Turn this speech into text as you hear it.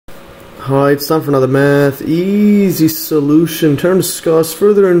Hi, it's time for another math easy solution. Time to discuss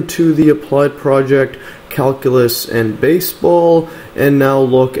further into the applied project, calculus, and baseball. And now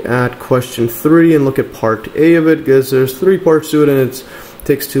look at question 3 and look at part A of it, because there's 3 parts to it and it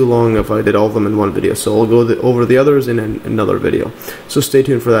takes too long if I did all of them in one video. So I'll go over the others in another video. So stay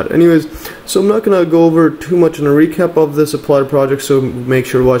tuned for that. Anyways, so I'm not going to go over too much in a recap of this applied project, so make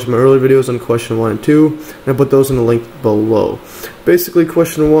sure to watch my earlier videos on question 1 and 2, and I put those in the link below. Basically,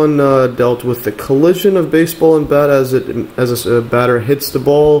 question 1 dealt with the collision of baseball and bat as a batter hits the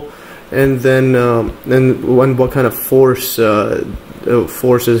ball, and then what kind of force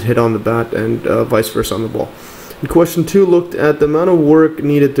is hit on the bat and vice versa on the ball. And question 2 looked at the amount of work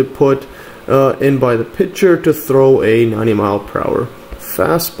needed to put in by the pitcher to throw a 90-mile-per-hour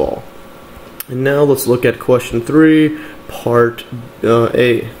fastball. And now let's look at question 3, part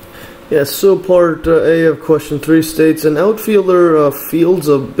A. Yeah, so part A of question 3 states, an outfielder fields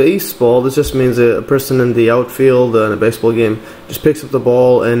a baseball. This just means a person in the outfield in a baseball game just picks up the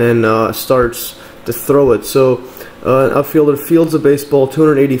ball and then starts to throw it. So an outfielder fields a baseball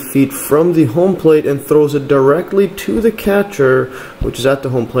 280 feet from the home plate and throws it directly to the catcher, which is at the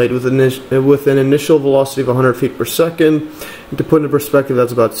home plate, with an initial velocity of 100 feet per second. And to put into perspective,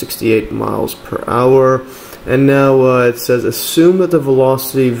 that's about 68 miles per hour. And now it says, assume that the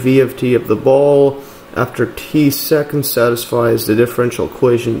velocity v of t of the ball after t seconds satisfies the differential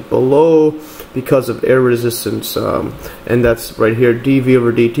equation below because of air resistance, and that's right here, dv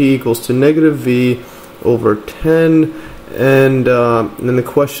over dt equals to negative v over 10, and then the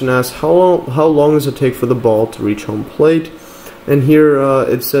question asks, how long does it take for the ball to reach home plate? And here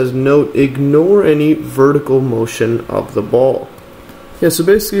it says, note, ignore any vertical motion of the ball. Yeah, so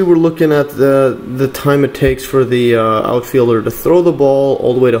basically we're looking at the time it takes for the outfielder to throw the ball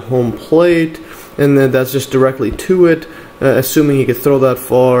all the way to home plate, and then that's just directly to it, assuming he could throw that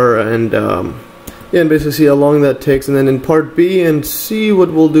far, and yeah, and basically see how long that takes. And then in part B and C,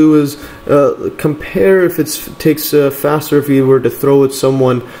 what we'll do is compare if it takes faster if you were to throw it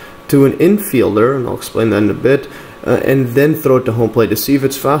someone to an infielder, and I'll explain that in a bit, and then throw it to home plate to see if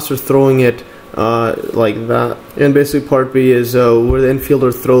it's faster throwing it like that. And basically part B is where the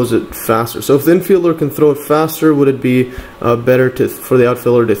infielder throws it faster. So if the infielder can throw it faster, would it be better for the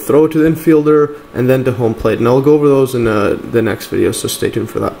outfielder to throw it to the infielder and then to home plate? And I'll go over those in the next video, so stay tuned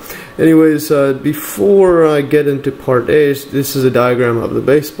for that. Anyways, before I get into part A, this is a diagram of the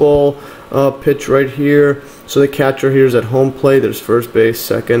baseball pitch right here. So the catcher here is at home plate, there's first base,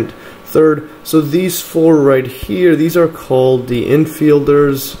 second, third. So these 4 right here, these are called the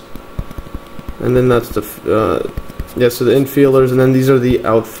infielders. And then that's the, yeah, so the infielders, and then these are the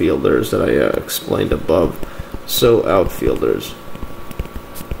outfielders that I explained above. So outfielders.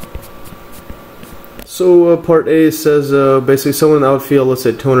 So part A says basically someone in the outfield, let's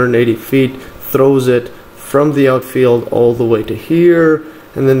say 280 feet, throws it from the outfield all the way to here,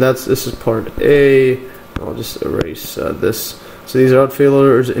 and then this is part A. I'll just erase this. So these are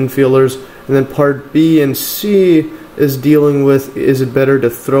outfielders, infielders, and then part B and C is dealing with, is it better to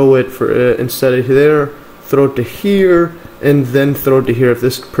throw it for instead of there, throw it to here, and then throw it to here if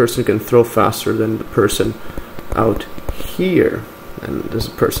this person can throw faster than the person out here. And there's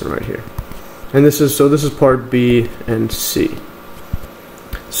a person right here. And this is part B and C.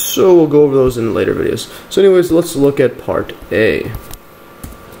 So we'll go over those in later videos. So anyways, let's look at part A.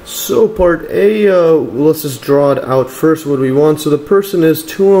 So part A, let's just draw it out first what we want. So the person is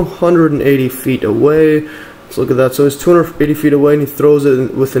 280 feet away. Let's look at that. So he's 280 feet away and he throws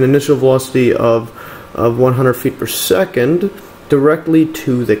it with an initial velocity of 100 feet per second directly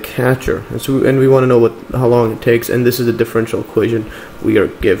to the catcher. And we want to know how long it takes, and this is the differential equation we are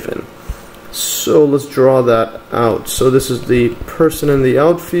given. So let's draw that out. So this is the person in the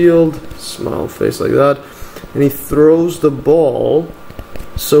outfield, smile face like that, and he throws the ball.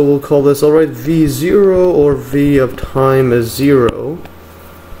 So we'll call this, alright, V0, or V of time is 0.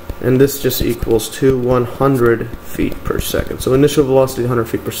 And this just equals to 100 feet per second. So initial velocity 100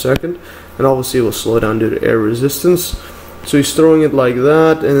 feet per second, and obviously it will slow down due to air resistance. So he's throwing it like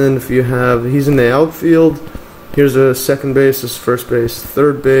that, and then if you have, he's in the outfield, here's a second base, this is first base,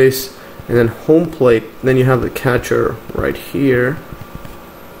 third base, and then home plate. Then you have the catcher right here,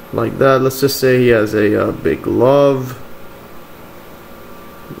 like that. Let's just say he has a big glove.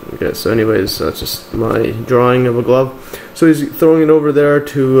 Okay, so anyways, that's just my drawing of a glove. So he's throwing it over there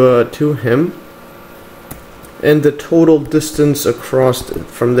to him, and the total distance across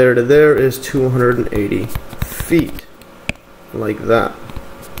from there to there is 280 feet, like that.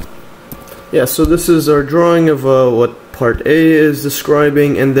 Yeah, so this is our drawing of what part A is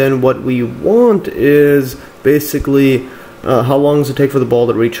describing, and then what we want is basically how long does it take for the ball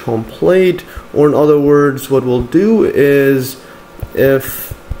to reach home plate, or in other words, what we'll do is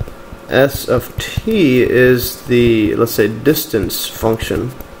if S of t is the, let's say, distance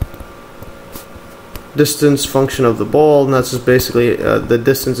function of the ball, and that's just basically the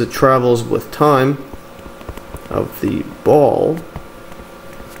distance it travels with time of the ball.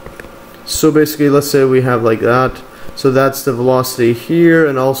 So basically, let's say we have like that. So that's the velocity here,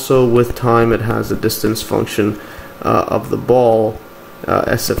 and also with time it has a distance function of the ball,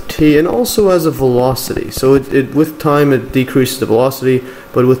 S of t, and also has a velocity. So it with time it decreases the velocity,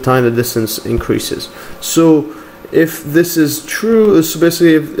 but with time the distance increases. So if this is true, so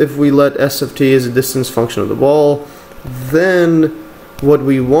basically if we let S of t as a distance function of the ball, then what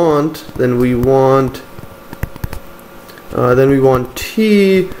we want, then we want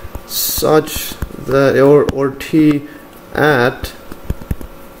t such that, or t at,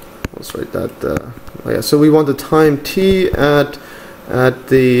 let's write that, yeah, so we want the time t at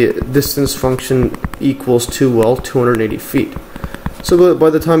the distance function equals to, well, 280 feet. So by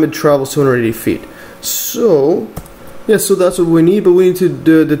the time it travels 280 feet. So, yeah, so that's what we need, but we need to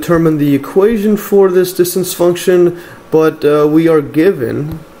determine the equation for this distance function, but we are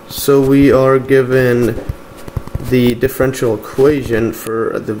given the differential equation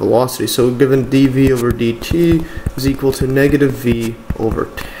for the velocity. So we're given dv over dt is equal to negative v over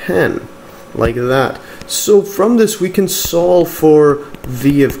 10, like that. So from this we can solve for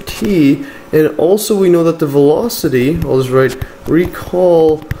v of t, and also we know that the velocity, I'll just write,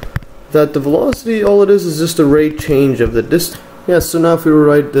 recall that the velocity, all it is just a rate change of the distance. Yeah, so now if we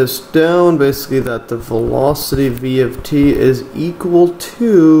write this down, basically that the velocity v of t is equal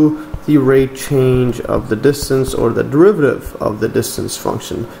to the rate change of the distance, or the derivative of the distance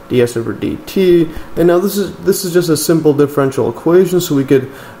function, ds over dt. And now this is just a simple differential equation, so we could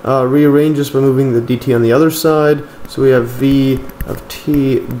rearrange this by moving the dt on the other side. So we have v of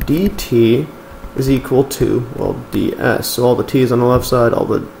t dt is equal to, well, ds. So all the t is on the left side, all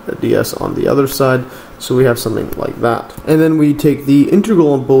the ds on the other side. So we have something like that. And then we take the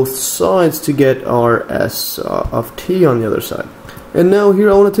integral on both sides to get our s of t on the other side. And now here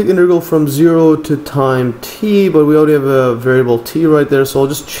I want to take integral from 0 to time t, but we already have a variable t right there, so I'll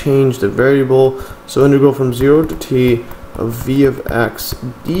just change the variable. So integral from 0 to t of v of x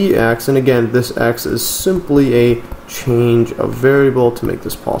dx, and again this x is simply a change of variable to make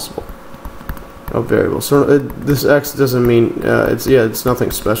this possible. Of variable. So this x doesn't mean it's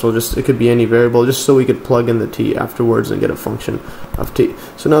nothing special. Just it could be any variable, just so we could plug in the t afterwards and get a function of t.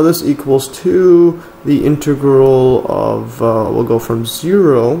 So now this equals to the integral of we'll go from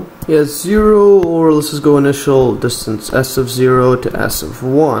 0, or let's just go initial distance s of 0 to s of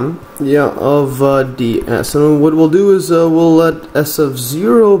 1, of ds. And what we'll do is we'll let s of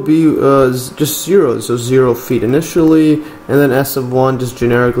 0 be just 0, so 0 feet initially, and then s of 1 just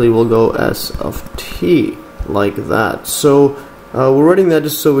generically will go s of t, like that. So we're writing that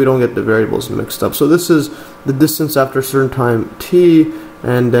just so we don't get the variables mixed up. So this is the distance after a certain time t,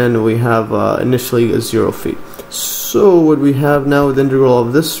 and then we have initially 0 feet. So what we have now with the integral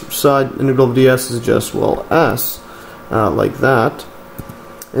of this side, integral of ds is just, well, s, like that.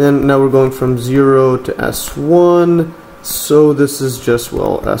 And now we're going from 0 to s1, so this is just,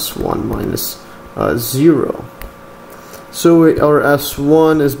 well, s1 minus 0. So our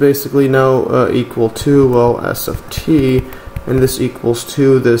s1 is basically now equal to, well, s of t, and this equals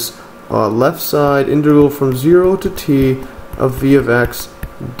to this left side integral from 0 to t of v of x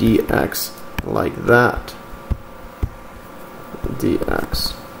dx, like that.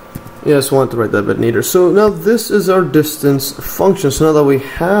 Dx. Yeah, I just wanted to write that a bit neater. So now this is our distance function. So now that we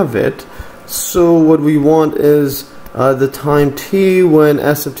have it, so what we want is the time t when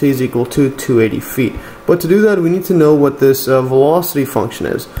s of t is equal to 280 feet. But to do that, we need to know what this velocity function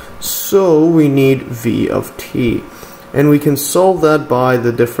is. So we need v of t. And we can solve that by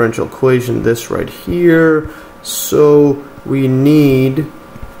the differential equation, this right here. So we need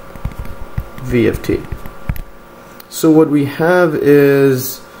v of t. So what we have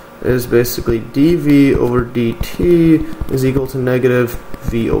is basically dv over dt is equal to negative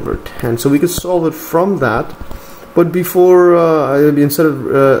v over 10. So we could solve it from that. But before, instead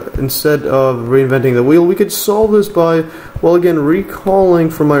of reinventing the wheel, we could solve this by, well, again, recalling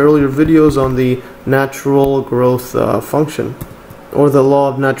from my earlier videos on the natural growth function, or the law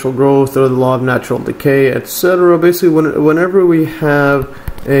of natural growth, or the law of natural decay, etc. Basically, whenever we have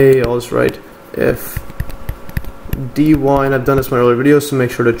I'll just write if dy, and I've done this in my earlier videos, so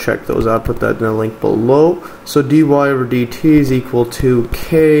make sure to check those out. Put that in a link below. So dy over dt is equal to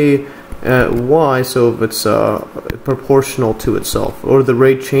k y, so if it's proportional to itself, or the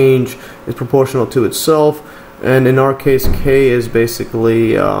rate change is proportional to itself, And in our case, k is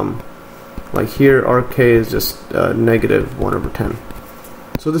basically, like here, our k is just negative 1 over 10.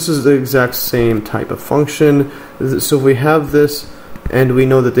 So this is the exact same type of function. So if we have this, and we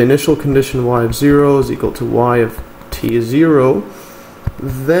know that the initial condition y of 0 is equal to y of t is 0,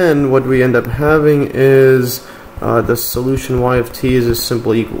 then what we end up having is the solution y of t is just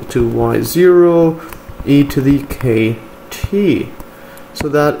simply equal to y0 e to the kt. So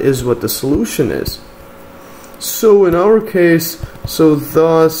that is what the solution is. So in our case, so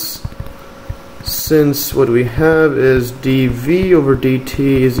thus, since what we have is dv over dt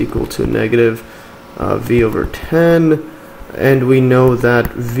is equal to negative v over 10, and we know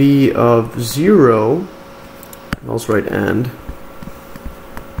that v of 0, I'll just write and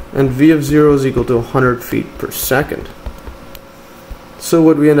v of 0 is equal to 100 feet per second. So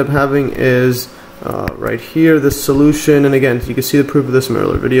what we end up having is right here, this solution, and again, you can see the proof of this in my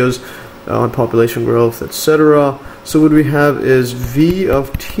earlier videos on population growth, etc. So what we have is v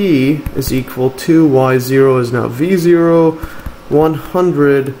of t is equal to y0 is now v0,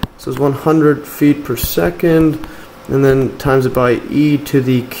 100, so it's 100 feet per second, and then times it by e to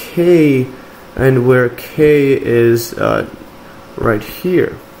the k, and where k is right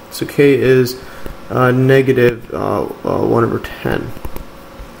here. So k is negative 1 over 10.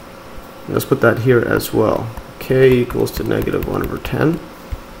 Let's put that here as well. K equals to negative 1 over 10.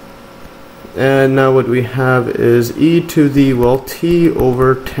 And now what we have is e to the, well, t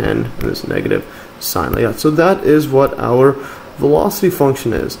over 10, and this negative sign like that. So that is what our velocity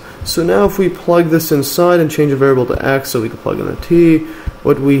function is. So now if we plug this inside and change a variable to x, so we can plug in a t,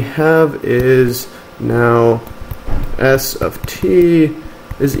 what we have is now s of t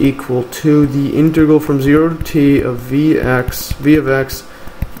is equal to the integral from 0 to t of v of x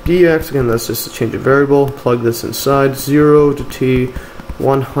dx. Again, that's just a change of variable. Plug this inside, 0 to t,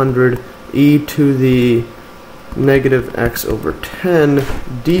 100 e to the negative x over 10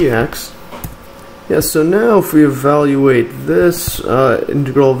 dx. Yeah, so now if we evaluate this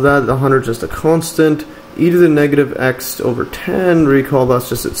integral of that, the 100 is just a constant. E to the negative x over 10, recall that's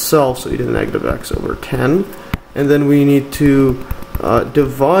just itself, so e to the negative x over 10. And then we need to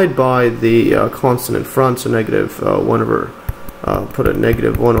divide by the constant in front, so negative 1 over, put a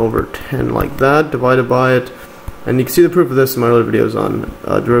negative 1 over 10 like that, divided by it. And you can see the proof of this in my other videos on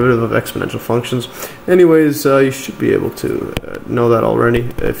derivative of exponential functions. Anyways, you should be able to know that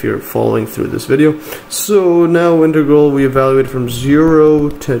already if you're following through this video. So now integral we evaluate from 0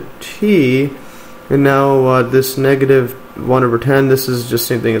 to t, and now this negative 1 over 10, this is just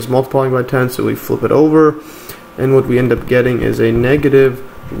the same thing as multiplying by 10, so we flip it over, and what we end up getting is a negative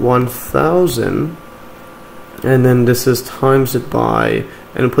 1000, and then this is times it by,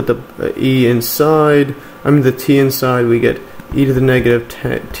 and put the e inside, the t inside, we get e to the negative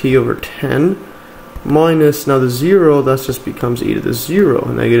t over 10 minus, now the 0, that just becomes e to the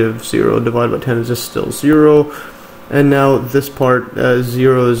 0. Negative 0 divided by 10 is just still 0. And now this part,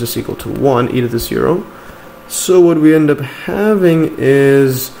 0 is just equal to 1, e to the 0. So what we end up having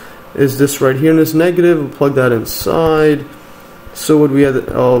is this right here in this negative, we'll plug that inside. So what we have,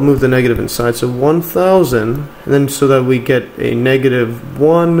 I'll move the negative inside, so 1000, and then so that we get a negative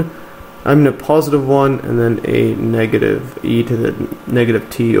 1, a positive 1, and then a negative e to the negative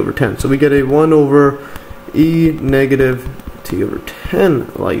t over 10. So we get a 1 over e negative t over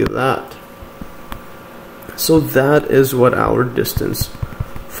 10, like that. So that is what our distance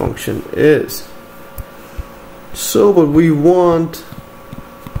function is. So what we want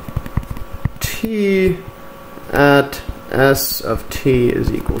t at s of t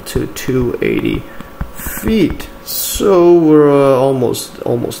is equal to 280 feet. So we're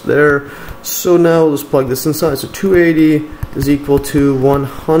almost there. So now let's plug this inside. So 280 is equal to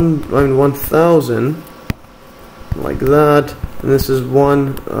 1000, like that. And this is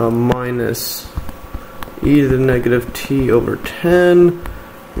 1 minus e to the negative t over 10,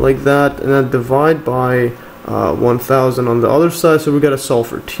 like that. And then divide by 1000 on the other side. So we got to solve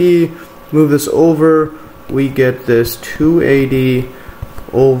for t. Move this over. We get this 280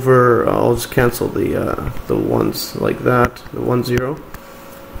 over, I'll just cancel the ones like that, the 1 0.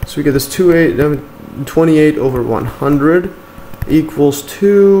 So we get this 28 over 100 equals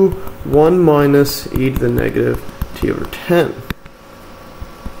to 1 minus e to the negative t over 10.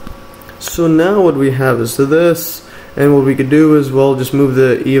 So now what we have is this, and what we could do is, well, just move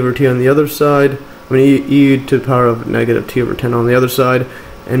the e over t on the other side, e to the power of negative t over 10 on the other side,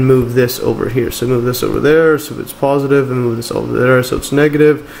 and move this over here. So move this over there, so it's positive, and move this over there, so it's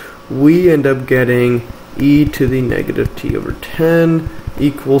negative. We end up getting e to the negative t over 10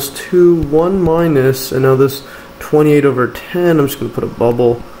 equals to 1 minus, and now this 28 over 10, I'm just going to put a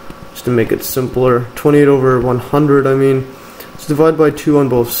bubble just to make it simpler. 28 over 100, I mean. Let's divide by 2 on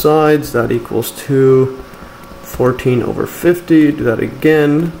both sides. That equals 2. 14 over 50. Do that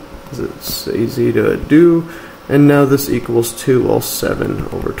again, because it's easy to do. And now this equals 2, well, 7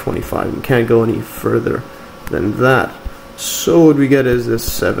 over 25. We can't go any further than that. So what we get is this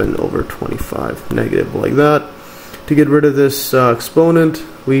 7 over 25, negative like that. To get rid of this exponent,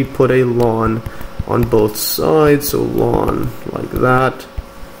 we put a ln on both sides, so ln like that.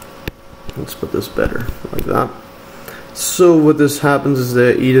 Let's put this better, like that. So what this happens is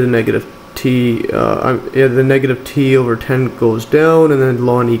that e to the negative t, the negative t over 10 goes down, and then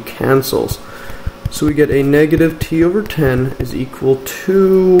ln e cancels. So we get a negative t over 10 is equal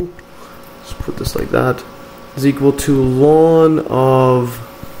to, let's put this like that, is equal to ln of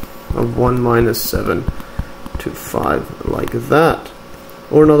 1 minus 7 to 5, like that.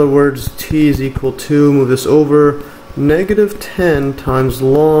 Or in other words, t is equal to, move this over, negative 10 times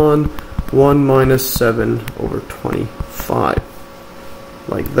ln 1 minus 7 over 25,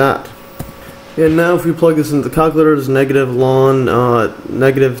 like that. And now if we plug this into the calculator, it's negative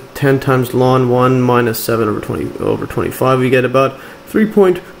 10 times ln 1 minus 7 over 25. We get about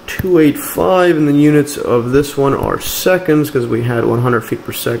 3.285, and the units of this one are seconds, because we had 100 feet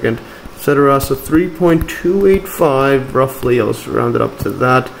per second, etc. So 3.285, roughly, let's round it up to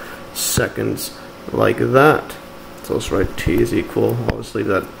that, seconds, like that. So let's write t is equal, I'll just leave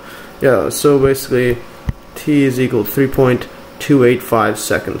that. Yeah, so basically t is equal to 3.285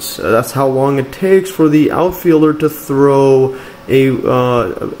 seconds. That's how long it takes for the outfielder to throw a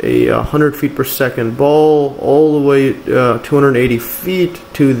 100 feet per second ball all the way 280 feet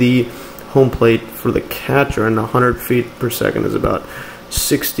to the home plate for the catcher, and 100 feet per second is about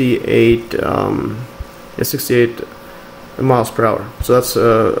 68 miles per hour. So that's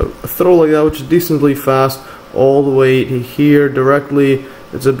a throw like that, which is decently fast, all the way to here directly.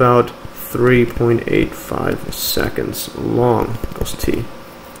 It's about 3.85 seconds long. Goes t.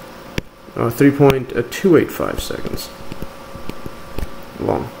 3.285 seconds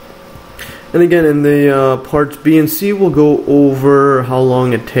long. And again, in the parts B and C, we'll go over how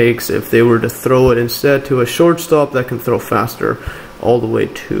long it takes if they were to throw it instead to a shortstop that can throw faster all the way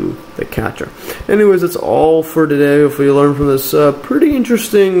to the catcher. Anyways, that's all for today. Hopefully you learned from this pretty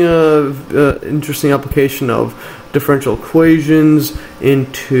interesting application of differential equations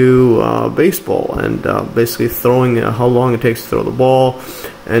into baseball, and basically throwing how long it takes to throw the ball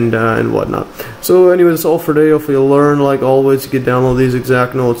and whatnot. So anyways, that's all for today. Hopefully you'll learn. Like always, you can download these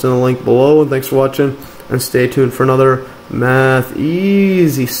exact notes in the link below, and thanks for watching, and stay tuned for another Math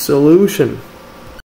Easy solution.